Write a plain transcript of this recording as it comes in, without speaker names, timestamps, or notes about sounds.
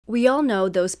We all know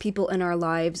those people in our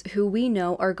lives who we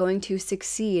know are going to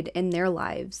succeed in their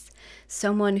lives.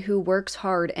 Someone who works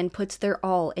hard and puts their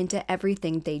all into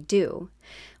everything they do.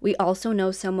 We also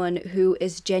know someone who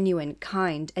is genuine,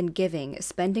 kind, and giving,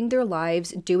 spending their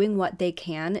lives doing what they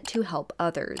can to help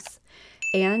others.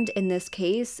 And in this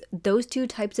case, those two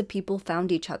types of people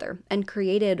found each other and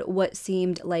created what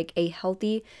seemed like a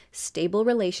healthy, stable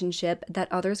relationship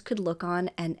that others could look on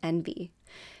and envy.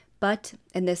 But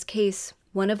in this case,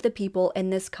 one of the people in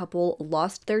this couple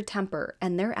lost their temper,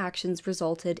 and their actions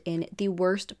resulted in the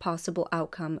worst possible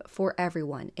outcome for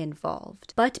everyone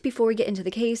involved. But before we get into the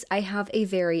case, I have a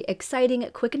very exciting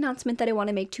quick announcement that I want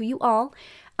to make to you all.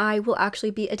 I will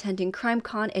actually be attending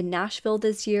CrimeCon in Nashville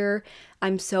this year.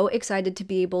 I'm so excited to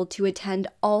be able to attend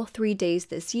all 3 days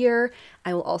this year.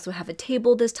 I will also have a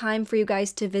table this time for you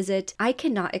guys to visit. I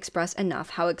cannot express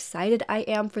enough how excited I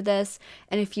am for this,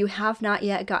 and if you have not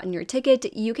yet gotten your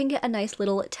ticket, you can get a nice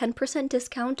little 10%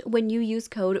 discount when you use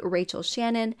code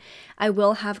RachelShannon. I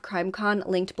will have CrimeCon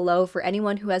linked below for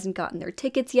anyone who hasn't gotten their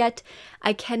tickets yet.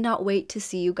 I cannot wait to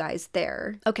see you guys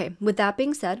there. Okay, with that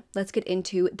being said, let's get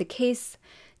into the case.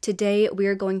 Today, we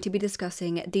are going to be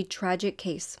discussing the tragic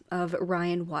case of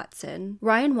Ryan Watson.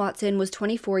 Ryan Watson was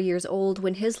 24 years old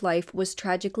when his life was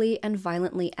tragically and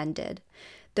violently ended.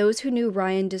 Those who knew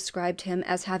Ryan described him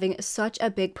as having such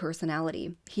a big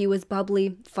personality. He was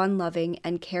bubbly, fun-loving,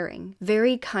 and caring,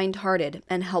 very kind-hearted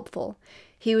and helpful.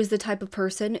 He was the type of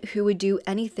person who would do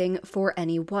anything for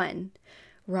anyone.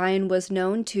 Ryan was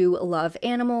known to love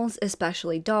animals,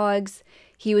 especially dogs.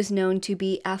 He was known to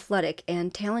be athletic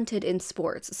and talented in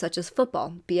sports such as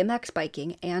football, BMX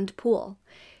biking, and pool.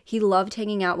 He loved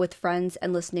hanging out with friends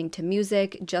and listening to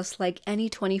music, just like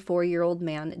any 24-year-old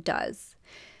man does.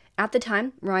 At the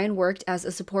time, Ryan worked as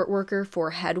a support worker for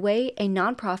Headway, a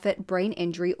nonprofit brain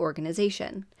injury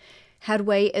organization.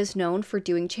 Headway is known for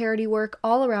doing charity work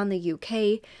all around the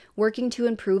UK, working to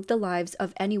improve the lives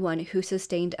of anyone who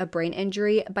sustained a brain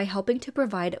injury by helping to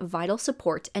provide vital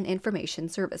support and information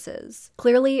services.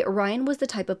 Clearly, Ryan was the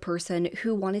type of person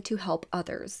who wanted to help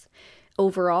others.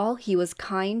 Overall, he was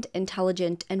kind,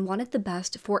 intelligent, and wanted the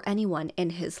best for anyone in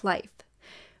his life.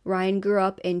 Ryan grew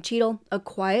up in Cheadle, a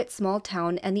quiet small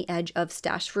town on the edge of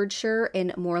Stashfordshire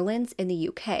in Moorlands in the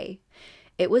UK.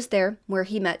 It was there where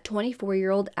he met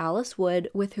 24-year-old Alice Wood,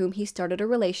 with whom he started a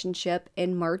relationship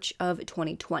in March of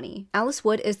 2020. Alice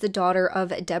Wood is the daughter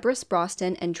of Deborah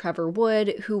Sproston and Trevor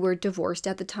Wood, who were divorced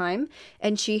at the time,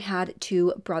 and she had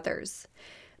 2 brothers.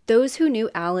 Those who knew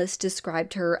Alice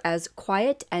described her as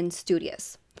quiet and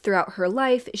studious. Throughout her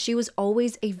life, she was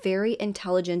always a very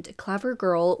intelligent, clever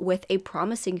girl with a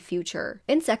promising future.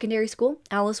 In secondary school,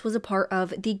 Alice was a part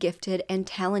of the gifted and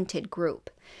talented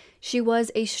group. She was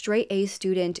a straight-A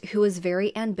student who was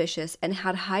very ambitious and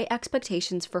had high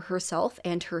expectations for herself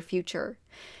and her future.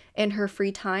 In her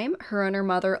free time, her and her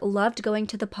mother loved going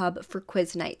to the pub for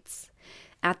quiz nights.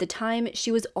 At the time,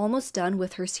 she was almost done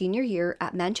with her senior year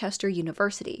at Manchester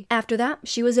University. After that,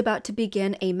 she was about to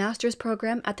begin a master's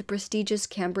program at the prestigious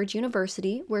Cambridge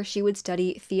University, where she would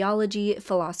study theology,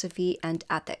 philosophy, and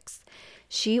ethics.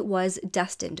 She was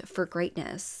destined for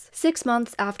greatness. 6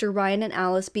 months after Ryan and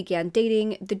Alice began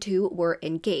dating, the two were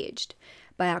engaged.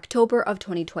 By October of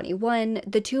 2021,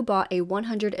 the two bought a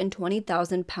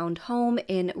 £120,000 home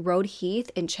in Road Heath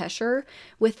in Cheshire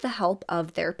with the help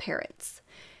of their parents.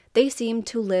 They seemed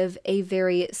to live a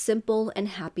very simple and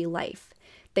happy life.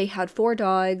 They had 4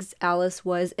 dogs. Alice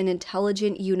was an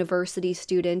intelligent university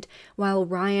student, while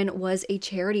Ryan was a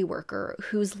charity worker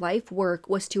whose life work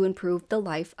was to improve the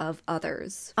life of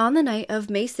others. On the night of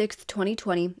May 6,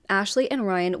 2020, Ashley and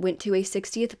Ryan went to a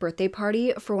 60th birthday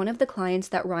party for one of the clients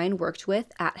that Ryan worked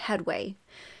with at Headway.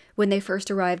 When they first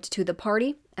arrived to the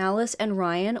party, Alice and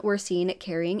Ryan were seen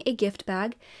carrying a gift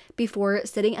bag before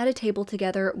sitting at a table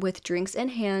together with drinks in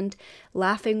hand,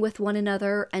 laughing with one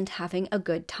another, and having a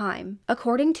good time.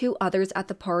 According to others at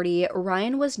the party,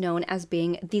 Ryan was known as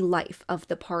being the life of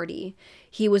the party.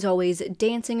 He was always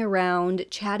dancing around,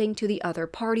 chatting to the other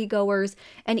partygoers,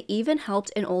 and even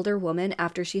helped an older woman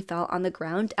after she fell on the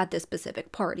ground at this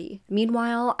specific party.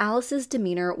 Meanwhile, Alice's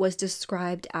demeanor was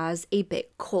described as a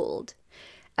bit cold.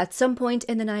 At some point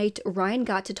in the night, Ryan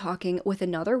got to talking with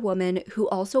another woman who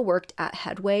also worked at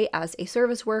Headway as a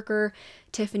service worker,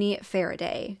 Tiffany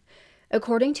Faraday.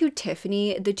 According to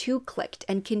Tiffany, the two clicked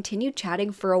and continued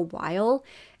chatting for a while,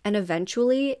 and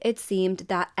eventually it seemed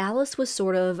that Alice was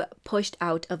sort of pushed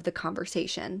out of the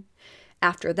conversation.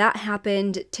 After that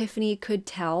happened, Tiffany could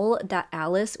tell that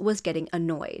Alice was getting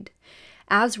annoyed.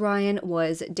 As Ryan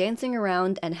was dancing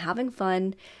around and having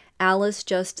fun, Alice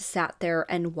just sat there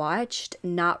and watched,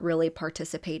 not really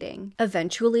participating.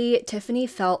 Eventually, Tiffany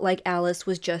felt like Alice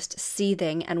was just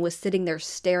seething and was sitting there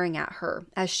staring at her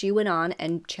as she went on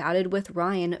and chatted with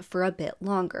Ryan for a bit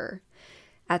longer.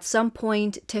 At some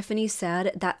point, Tiffany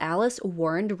said that Alice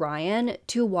warned Ryan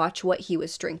to watch what he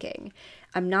was drinking.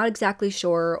 I'm not exactly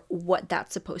sure what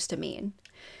that's supposed to mean.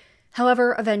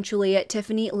 However, eventually,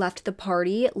 Tiffany left the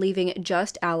party, leaving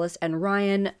just Alice and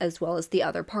Ryan, as well as the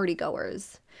other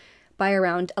partygoers. By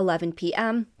around 11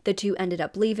 p.m., the two ended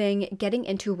up leaving, getting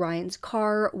into Ryan's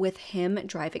car with him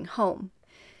driving home.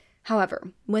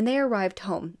 However, when they arrived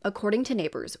home, according to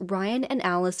neighbors, Ryan and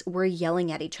Alice were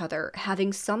yelling at each other,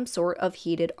 having some sort of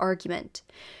heated argument.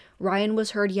 Ryan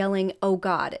was heard yelling, "Oh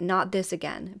God, not this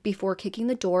again," before kicking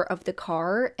the door of the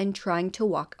car and trying to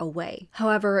walk away.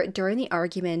 However, during the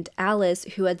argument, Alice,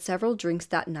 who had several drinks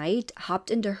that night, hopped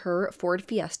into her Ford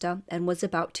Fiesta and was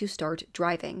about to start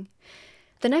driving.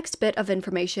 The next bit of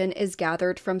information is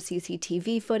gathered from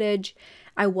CCTV footage.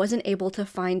 I wasn't able to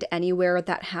find anywhere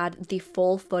that had the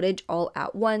full footage all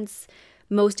at once.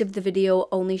 Most of the video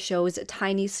only shows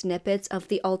tiny snippets of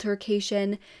the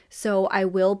altercation, so I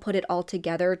will put it all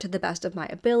together to the best of my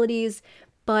abilities,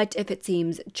 but if it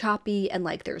seems choppy and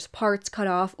like there's parts cut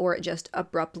off or it just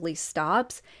abruptly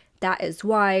stops, that is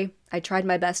why. I tried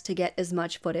my best to get as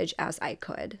much footage as I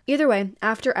could. Either way,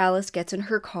 after Alice gets in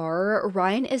her car,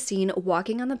 Ryan is seen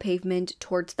walking on the pavement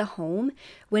towards the home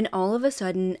when all of a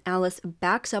sudden Alice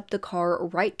backs up the car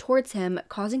right towards him,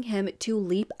 causing him to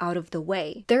leap out of the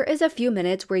way. There is a few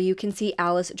minutes where you can see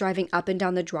Alice driving up and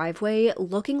down the driveway,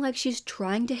 looking like she's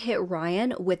trying to hit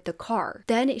Ryan with the car.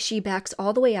 Then she backs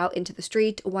all the way out into the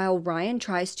street while Ryan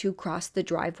tries to cross the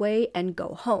driveway and go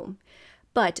home.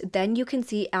 But then you can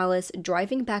see Alice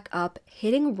driving back up,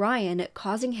 hitting Ryan,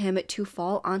 causing him to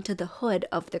fall onto the hood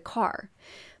of the car.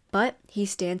 But he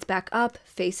stands back up,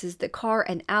 faces the car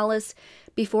and Alice,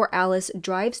 before Alice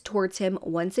drives towards him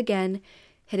once again,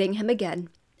 hitting him again,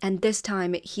 and this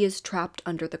time he is trapped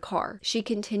under the car. She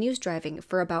continues driving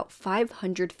for about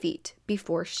 500 feet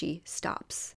before she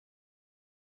stops.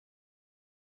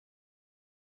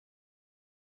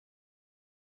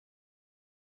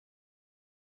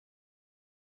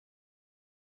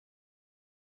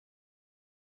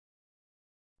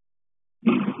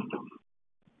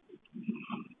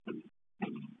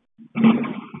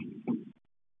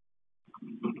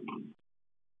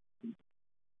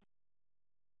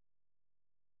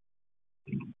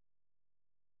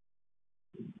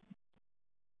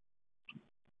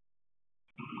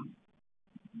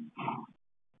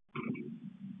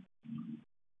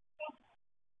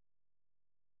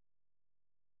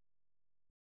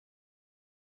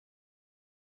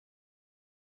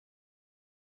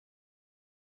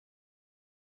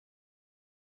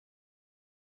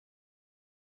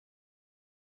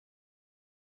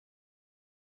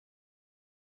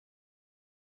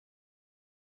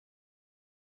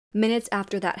 Minutes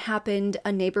after that happened,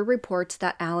 a neighbor reports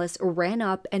that Alice ran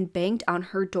up and banged on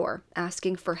her door,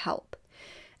 asking for help.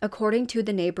 According to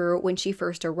the neighbor, when she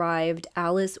first arrived,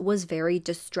 Alice was very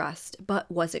distressed,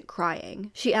 but wasn't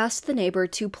crying. She asked the neighbor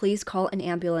to please call an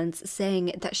ambulance,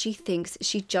 saying that she thinks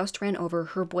she just ran over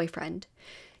her boyfriend.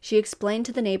 She explained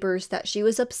to the neighbors that she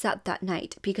was upset that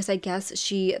night because I guess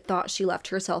she thought she left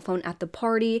her cell phone at the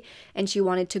party and she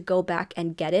wanted to go back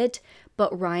and get it,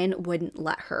 but Ryan wouldn't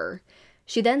let her.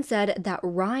 She then said that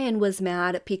Ryan was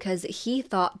mad because he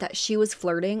thought that she was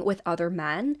flirting with other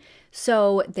men,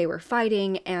 so they were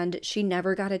fighting and she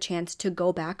never got a chance to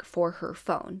go back for her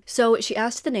phone. So she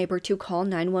asked the neighbor to call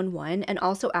 911 and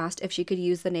also asked if she could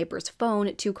use the neighbor's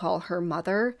phone to call her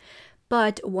mother.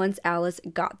 But once Alice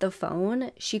got the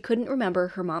phone, she couldn't remember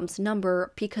her mom's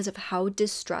number because of how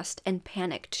distressed and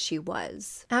panicked she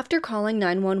was. After calling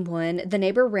 911, the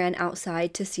neighbor ran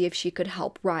outside to see if she could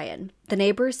help Ryan. The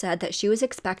neighbor said that she was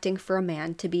expecting for a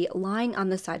man to be lying on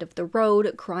the side of the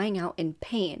road, crying out in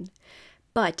pain.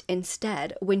 But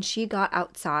instead, when she got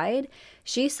outside,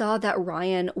 she saw that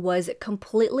Ryan was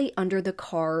completely under the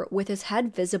car with his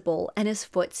head visible and his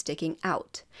foot sticking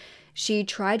out. She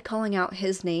tried calling out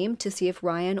his name to see if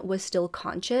Ryan was still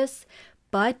conscious,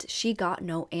 but she got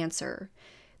no answer.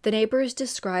 The neighbors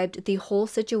described the whole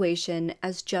situation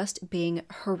as just being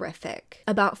horrific.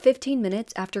 About 15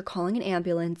 minutes after calling an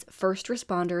ambulance, first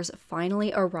responders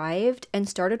finally arrived and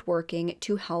started working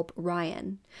to help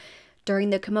Ryan. During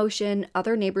the commotion,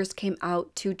 other neighbors came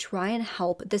out to try and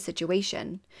help the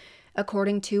situation.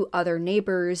 According to other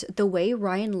neighbors, the way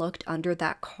Ryan looked under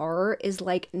that car is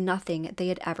like nothing they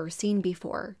had ever seen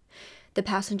before. The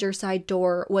passenger side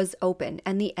door was open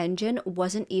and the engine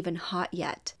wasn't even hot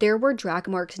yet. There were drag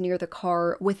marks near the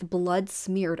car with blood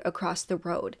smeared across the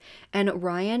road, and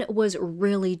Ryan was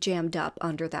really jammed up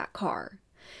under that car.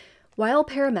 While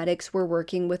paramedics were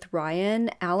working with Ryan,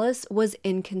 Alice was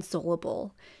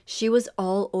inconsolable. She was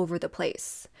all over the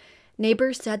place.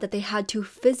 Neighbors said that they had to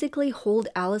physically hold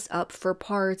Alice up for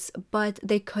parts, but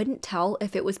they couldn't tell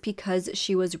if it was because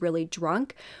she was really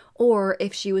drunk or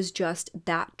if she was just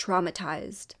that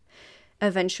traumatized.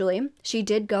 Eventually, she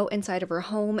did go inside of her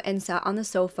home and sat on the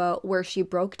sofa where she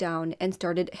broke down and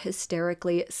started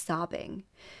hysterically sobbing.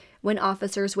 When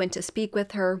officers went to speak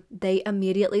with her, they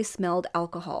immediately smelled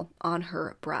alcohol on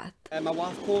her breath. My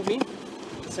wife called me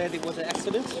to say there was an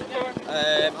accident.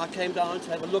 I came down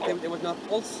to have a look and there was no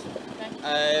pulse.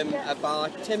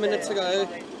 About 10 minutes ago,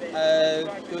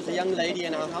 there was a young lady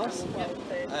in our house.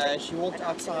 She walked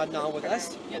outside now with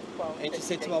us, and she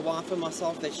said to my wife and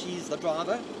myself that she's the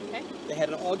driver. They had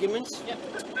an argument,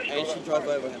 and she drove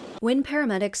over him. When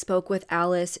paramedics spoke with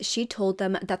Alice, she told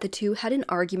them that the two had an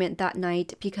argument that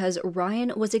night because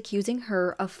Ryan was accusing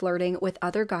her of flirting with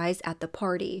other guys at the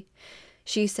party.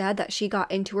 She said that she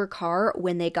got into her car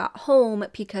when they got home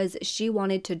because she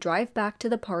wanted to drive back to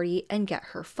the party and get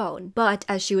her phone. But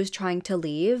as she was trying to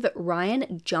leave,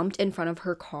 Ryan jumped in front of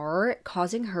her car,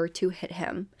 causing her to hit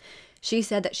him. She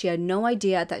said that she had no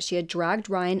idea that she had dragged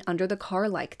Ryan under the car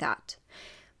like that.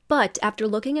 But after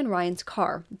looking in Ryan's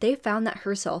car, they found that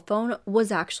her cell phone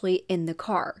was actually in the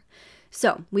car.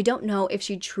 So we don't know if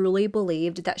she truly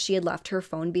believed that she had left her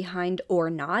phone behind or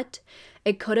not.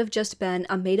 It could have just been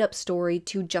a made-up story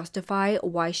to justify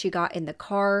why she got in the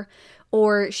car,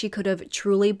 or she could have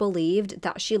truly believed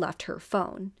that she left her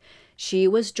phone. She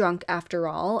was drunk after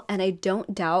all, and I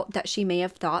don't doubt that she may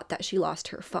have thought that she lost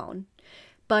her phone.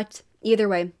 But either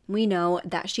way, we know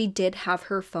that she did have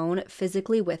her phone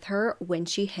physically with her when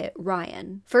she hit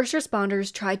Ryan. First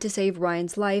responders tried to save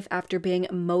Ryan's life after being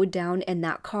mowed down in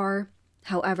that car.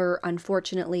 However,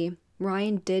 unfortunately,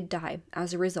 Ryan did die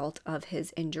as a result of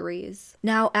his injuries.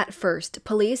 Now, at first,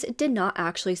 police did not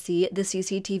actually see the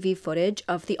CCTV footage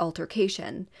of the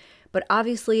altercation, but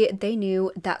obviously they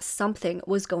knew that something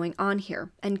was going on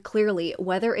here, and clearly,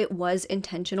 whether it was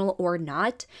intentional or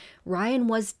not, Ryan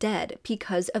was dead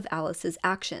because of Alice's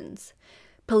actions.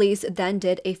 Police then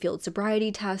did a field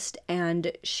sobriety test,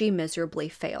 and she miserably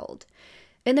failed.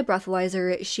 In the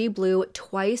breathalyzer, she blew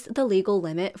twice the legal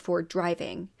limit for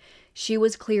driving. She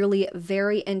was clearly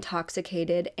very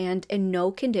intoxicated and in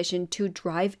no condition to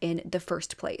drive in the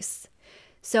first place.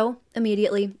 So,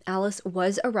 immediately, Alice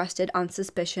was arrested on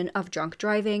suspicion of drunk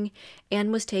driving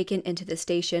and was taken into the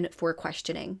station for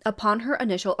questioning. Upon her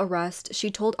initial arrest,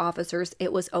 she told officers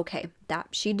it was okay, that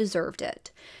she deserved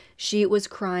it. She was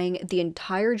crying the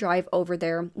entire drive over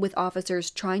there, with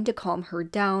officers trying to calm her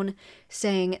down,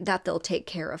 saying that they'll take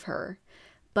care of her.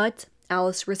 But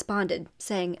Alice responded,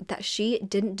 saying that she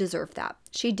didn't deserve that.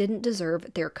 She didn't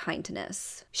deserve their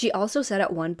kindness. She also said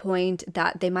at one point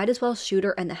that they might as well shoot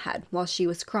her in the head while she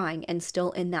was crying and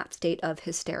still in that state of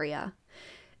hysteria.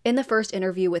 In the first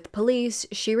interview with police,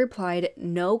 she replied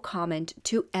no comment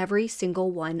to every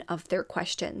single one of their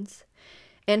questions.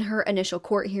 In her initial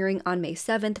court hearing on May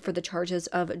 7th for the charges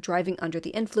of driving under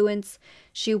the influence,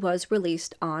 she was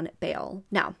released on bail.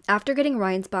 Now, after getting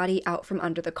Ryan's body out from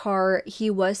under the car,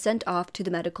 he was sent off to the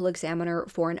medical examiner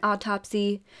for an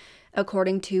autopsy.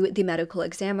 According to the medical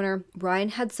examiner, Ryan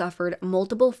had suffered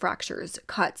multiple fractures,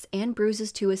 cuts, and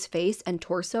bruises to his face and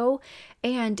torso,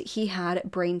 and he had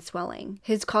brain swelling.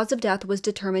 His cause of death was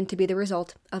determined to be the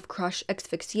result of crush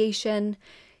asphyxiation.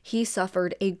 He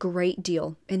suffered a great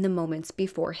deal in the moments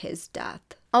before his death.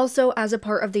 Also, as a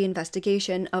part of the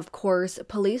investigation, of course,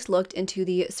 police looked into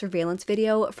the surveillance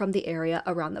video from the area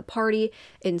around the party,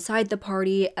 inside the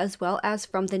party, as well as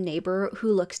from the neighbor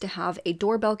who looks to have a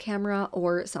doorbell camera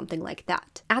or something like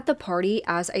that. At the party,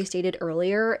 as I stated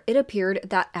earlier, it appeared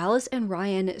that Alice and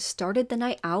Ryan started the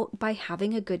night out by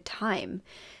having a good time.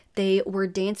 They were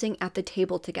dancing at the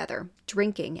table together,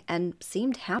 drinking, and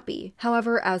seemed happy.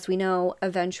 However, as we know,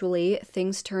 eventually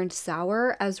things turned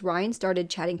sour as Ryan started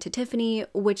chatting to Tiffany,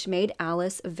 which made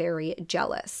Alice very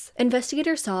jealous.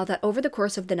 Investigators saw that over the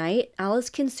course of the night, Alice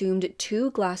consumed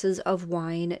 2 glasses of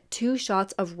wine, 2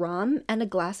 shots of rum, and a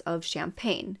glass of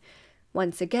champagne.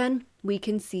 Once again, we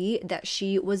can see that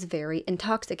she was very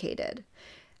intoxicated.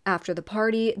 After the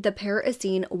party, the pair is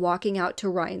seen walking out to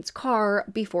Ryan's car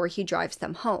before he drives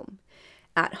them home.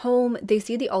 At home, they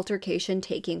see the altercation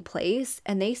taking place,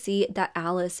 and they see that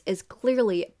Alice is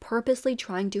clearly purposely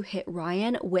trying to hit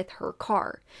Ryan with her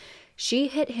car. She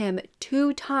hit him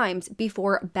 2 times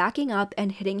before backing up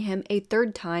and hitting him a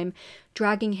 3rd time,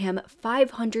 dragging him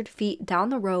 500 feet down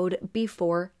the road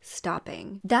before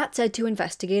stopping. That said to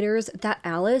investigators that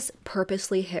Alice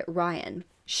purposely hit Ryan.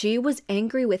 She was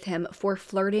angry with him for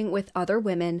flirting with other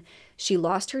women. She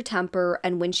lost her temper,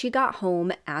 and when she got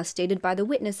home, as stated by the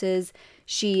witnesses,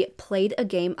 she played a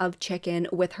game of chicken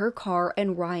with her car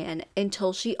and Ryan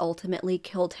until she ultimately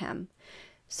killed him.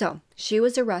 So, she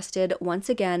was arrested once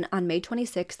again on May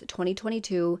 26,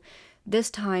 2022,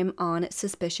 this time on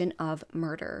suspicion of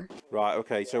murder. Right,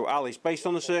 okay, so Alice, based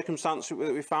on the circumstance that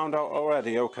we found out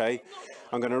already, okay,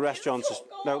 I'm going to arrest you on...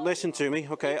 No, listen to me,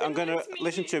 okay, I'm going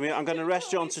to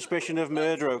arrest you on suspicion of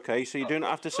murder, okay, so you don't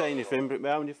have to say anything, but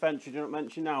by own defence, you don't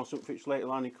mention now something which later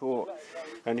on in court.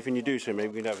 Anything you do, so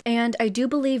maybe we can have... And I do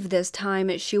believe this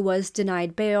time she was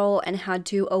denied bail and had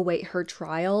to await her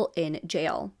trial in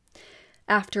jail.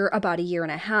 After about a year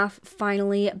and a half,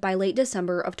 finally, by late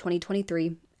December of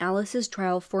 2023, Alice's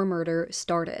trial for murder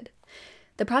started.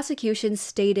 The prosecution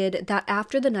stated that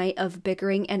after the night of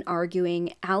bickering and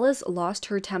arguing, Alice lost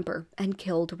her temper and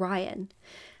killed Ryan.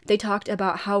 They talked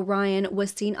about how Ryan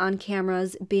was seen on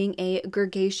cameras being a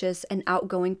gregarious and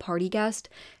outgoing party guest,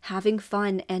 having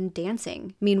fun and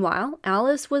dancing. Meanwhile,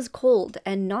 Alice was cold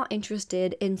and not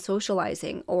interested in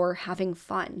socializing or having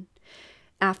fun.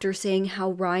 After seeing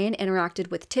how Ryan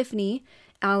interacted with Tiffany,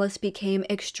 Alice became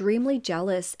extremely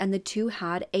jealous and the two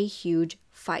had a huge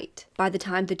fight. By the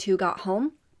time the two got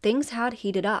home, things had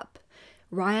heated up.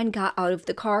 Ryan got out of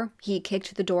the car, he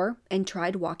kicked the door, and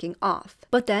tried walking off.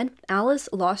 But then Alice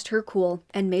lost her cool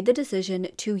and made the decision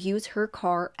to use her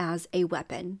car as a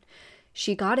weapon.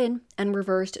 She got in and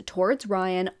reversed towards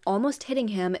Ryan, almost hitting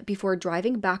him before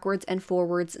driving backwards and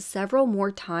forwards several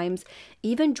more times,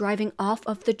 even driving off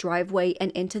of the driveway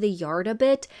and into the yard a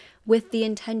bit with the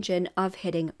intention of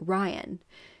hitting Ryan.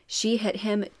 She hit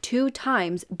him 2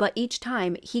 times, but each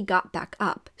time he got back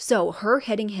up. So her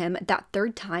hitting him that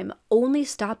 3rd time, only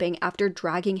stopping after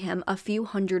dragging him a few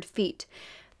hundred feet.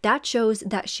 That shows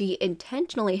that she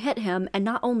intentionally hit him, and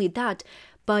not only that,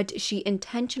 but she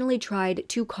intentionally tried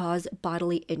to cause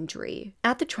bodily injury.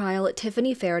 At the trial,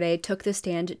 Tiffany Faraday took the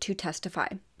stand to testify.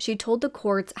 She told the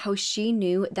courts how she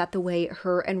knew that the way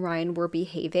her and Ryan were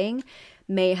behaving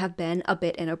may have been a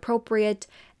bit inappropriate,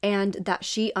 and that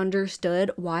she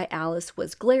understood why Alice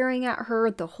was glaring at her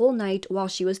the whole night while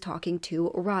she was talking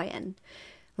to Ryan.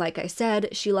 Like I said,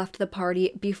 she left the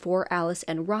party before Alice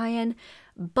and Ryan,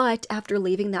 but after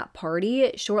leaving that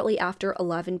party, shortly after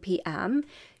 11 p.m.,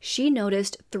 she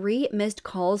noticed 3 missed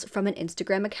calls from an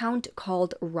Instagram account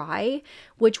called Rye,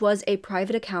 which was a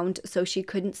private account, so she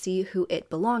couldn't see who it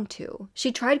belonged to.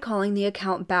 She tried calling the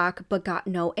account back, but got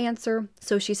no answer,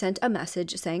 so she sent a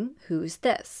message saying, "Who's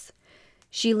this?"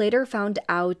 She later found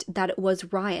out that it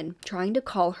was Ryan trying to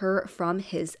call her from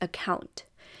his account.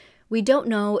 We don't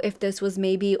know if this was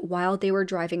maybe while they were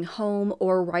driving home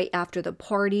or right after the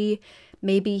party.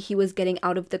 Maybe he was getting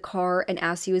out of the car, and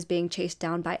as he was being chased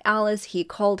down by Alice, he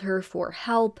called her for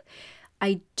help.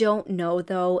 I don't know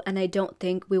though, and I don't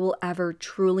think we will ever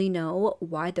truly know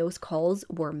why those calls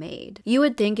were made. You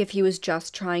would think if he was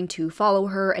just trying to follow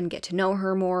her and get to know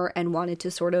her more and wanted to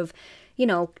sort of, you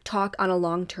know, talk on a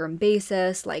long-term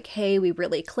basis, like, hey, we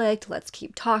really clicked, let's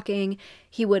keep talking,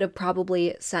 he would have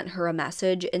probably sent her a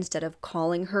message instead of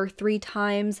calling her 3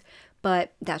 times,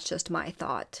 but that's just my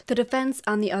thought. The defense,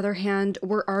 on the other hand,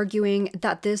 were arguing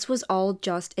that this was all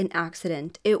just an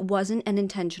accident. It wasn't an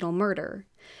intentional murder.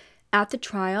 At the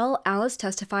trial, Alice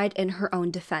testified in her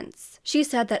own defense. She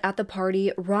said that at the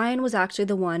party, Ryan was actually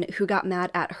the one who got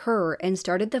mad at her and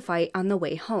started the fight on the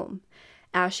way home.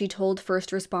 As she told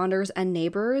first responders and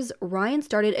neighbors, Ryan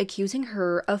started accusing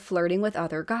her of flirting with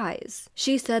other guys.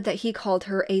 She said that he called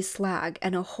her a slag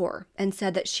and a whore, and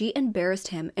said that she embarrassed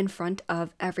him in front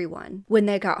of everyone. When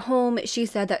they got home, she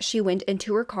said that she went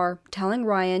into her car, telling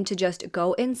Ryan to just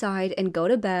go inside and go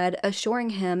to bed, assuring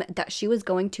him that she was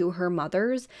going to her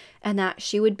mother's and that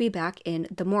she would be back in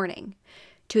the morning.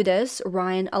 To this,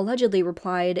 Ryan allegedly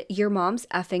replied, "Your mom's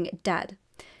effing dead."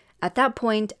 At that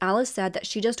point, Alice said that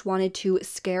she just wanted to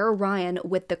scare Ryan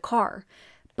with the car,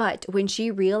 but when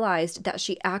she realized that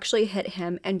she actually hit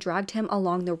him and dragged him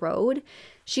along the road,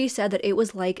 she said that it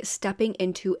was like stepping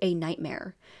into a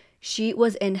nightmare. She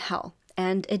was in hell,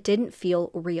 and it didn't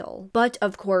feel real. But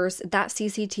of course, that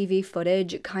CCTV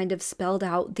footage kind of spelled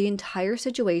out the entire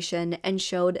situation and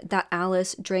showed that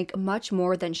Alice drank much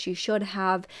more than she should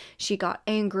have. She got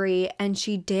angry, and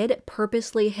she did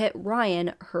purposely hit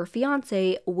Ryan, her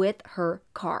fiance, with her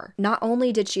car. Not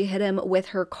only did she hit him with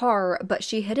her car, but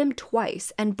she hit him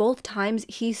twice, and both times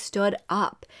he stood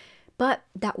up. But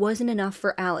that wasn't enough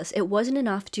for Alice. It wasn't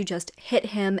enough to just hit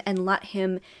him and let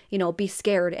him, be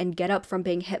scared and get up from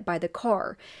being hit by the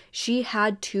car. She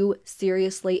had to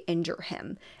seriously injure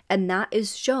him. And that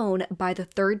is shown by the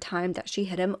third time that she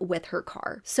hit him with her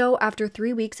car. So after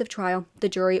 3 weeks of trial, the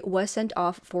jury was sent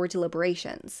off for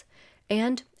deliberations.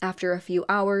 And after a few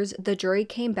hours, the jury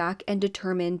came back and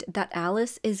determined that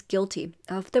Alice is guilty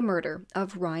of the murder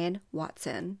of Ryan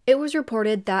Watson. It was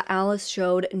reported that Alice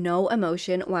showed no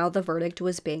emotion while the verdict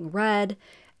was being read,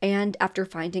 and after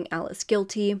finding Alice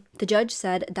guilty, the judge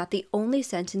said that the only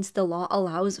sentence the law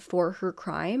allows for her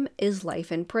crime is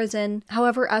life in prison.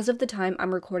 However, as of the time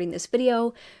I'm recording this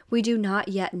video, we do not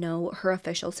yet know her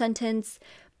official sentence,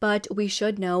 but we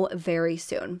should know very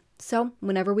soon. So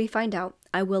whenever we find out,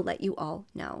 I will let you all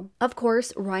know. Of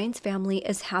course, Ryan's family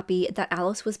is happy that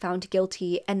Alice was found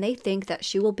guilty, and they think that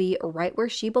she will be right where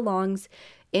she belongs,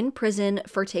 in prison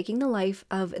for taking the life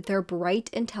of their bright,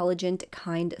 intelligent,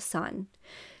 kind son.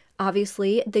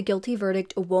 Obviously, the guilty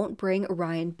verdict won't bring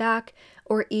Ryan back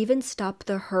or even stop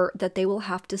the hurt that they will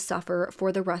have to suffer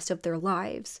for the rest of their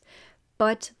lives.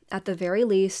 But at the very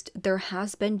least, there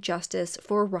has been justice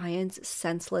for Ryan's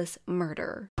senseless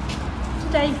murder.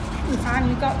 Today, we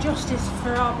finally got justice for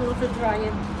our beloved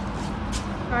Ryan.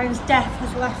 Ryan's death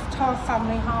has left our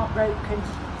family heartbroken.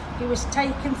 He was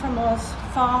taken from us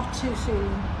far too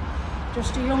soon.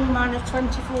 Just a young man of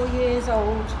 24 years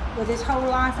old, with his whole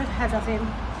life ahead of him.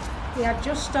 He had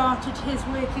just started his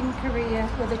working career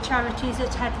with the charities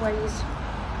at Headways,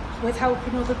 with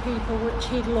helping other people, which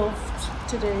he loved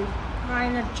to do.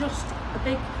 Ryan had just a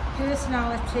big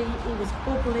personality. He was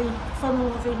bubbly,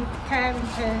 fun-loving, caring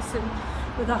person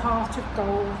with a heart of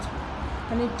gold,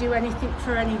 and he'd do anything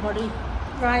for anybody.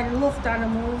 Ryan loved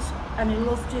animals and he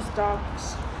loved his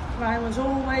dogs. Ryan was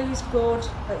always good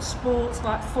at sports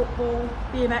like football,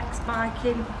 BMX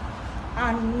biking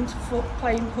and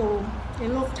playing pool. He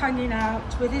loved hanging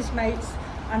out with his mates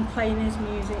and playing his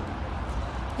music.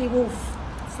 He will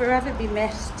forever be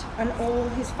missed, and all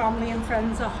his family and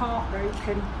friends are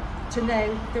heartbroken to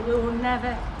know that we will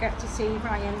never get to see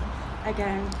Ryan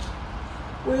again.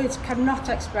 Words cannot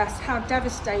express how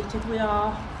devastated we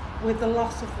are with the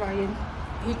loss of Ryan.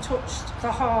 He touched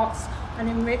the hearts and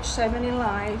enriched so many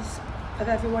lives of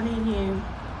everyone he knew.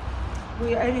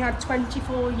 We only had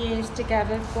 24 years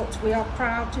together, but we are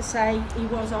proud to say he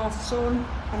was our son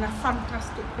and a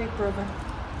fantastic big brother.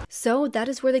 So that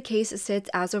is where the case sits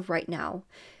as of right now.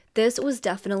 This was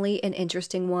definitely an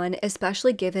interesting one,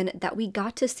 especially given that we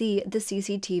got to see the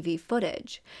CCTV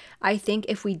footage. I think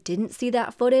if we didn't see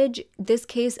that footage, this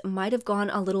case might have gone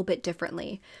a little bit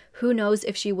differently. Who knows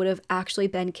if she would have actually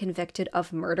been convicted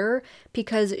of murder,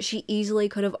 because she easily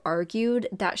could have argued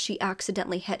that she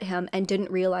accidentally hit him and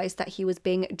didn't realize that he was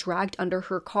being dragged under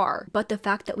her car. But the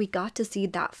fact that we got to see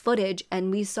that footage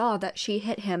and we saw that she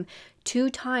hit him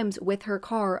 2 times with her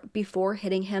car before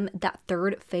hitting him that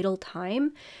third fatal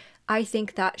time, I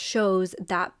think that shows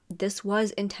that this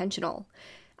was intentional.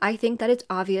 I think that it's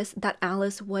obvious that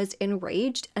Alice was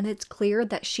enraged, and it's clear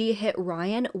that she hit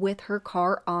Ryan with her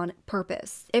car on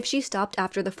purpose. If she stopped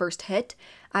after the first hit,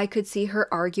 I could see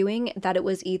her arguing that it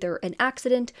was either an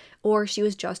accident or she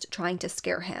was just trying to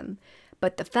scare him.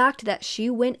 But the fact that she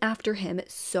went after him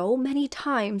so many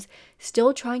times,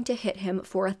 still trying to hit him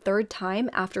for a third time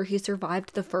after he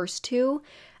survived the first 2,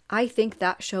 I think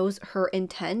that shows her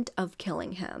intent of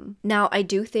killing him. Now, I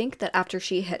do think that after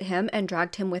she hit him and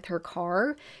dragged him with her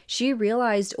car, she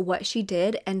realized what she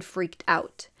did and freaked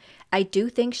out. I do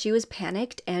think she was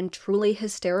panicked and truly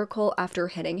hysterical after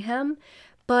hitting him,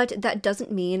 but that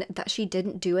doesn't mean that she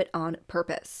didn't do it on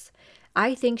purpose.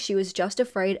 I think she was just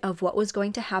afraid of what was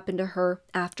going to happen to her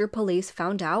after police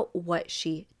found out what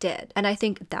she did. And I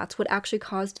think that's what actually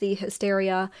caused the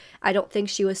hysteria. I don't think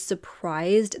she was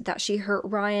surprised that she hurt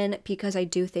Ryan, because I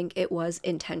do think it was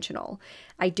intentional.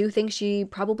 I do think she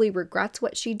probably regrets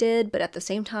what she did, but at the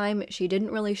same time, she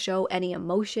didn't really show any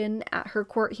emotion at her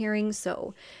court hearing,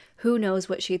 so who knows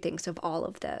what she thinks of all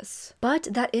of this. But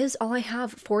that is all I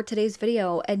have for today's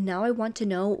video, and now I want to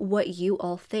know what you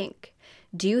all think.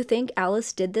 Do you think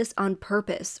Alice did this on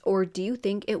purpose, or do you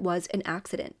think it was an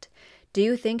accident? Do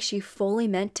you think she fully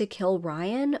meant to kill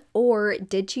Ryan, or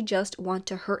did she just want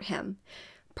to hurt him?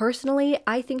 Personally,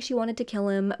 I think she wanted to kill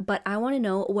him, but I want to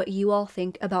know what you all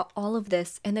think about all of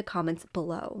this in the comments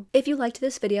below. If you liked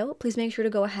this video, please make sure to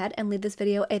go ahead and leave this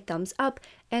video a thumbs up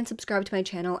and subscribe to my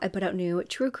channel. I put out new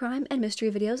true crime and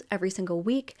mystery videos every single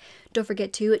week. Don't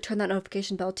forget to turn that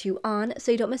notification bell on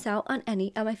so you don't miss out on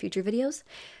any of my future videos.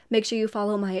 Make sure you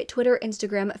follow my Twitter,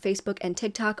 Instagram, Facebook, and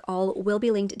TikTok. All will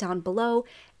be linked down below.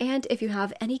 And if you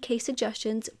have any case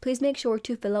suggestions, please make sure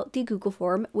to fill out the Google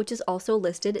form, which is also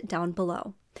listed down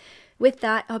below. With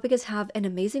that, I hope you guys have an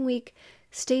amazing week.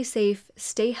 Stay safe,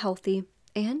 stay healthy,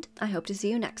 and I hope to see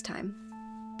you next time.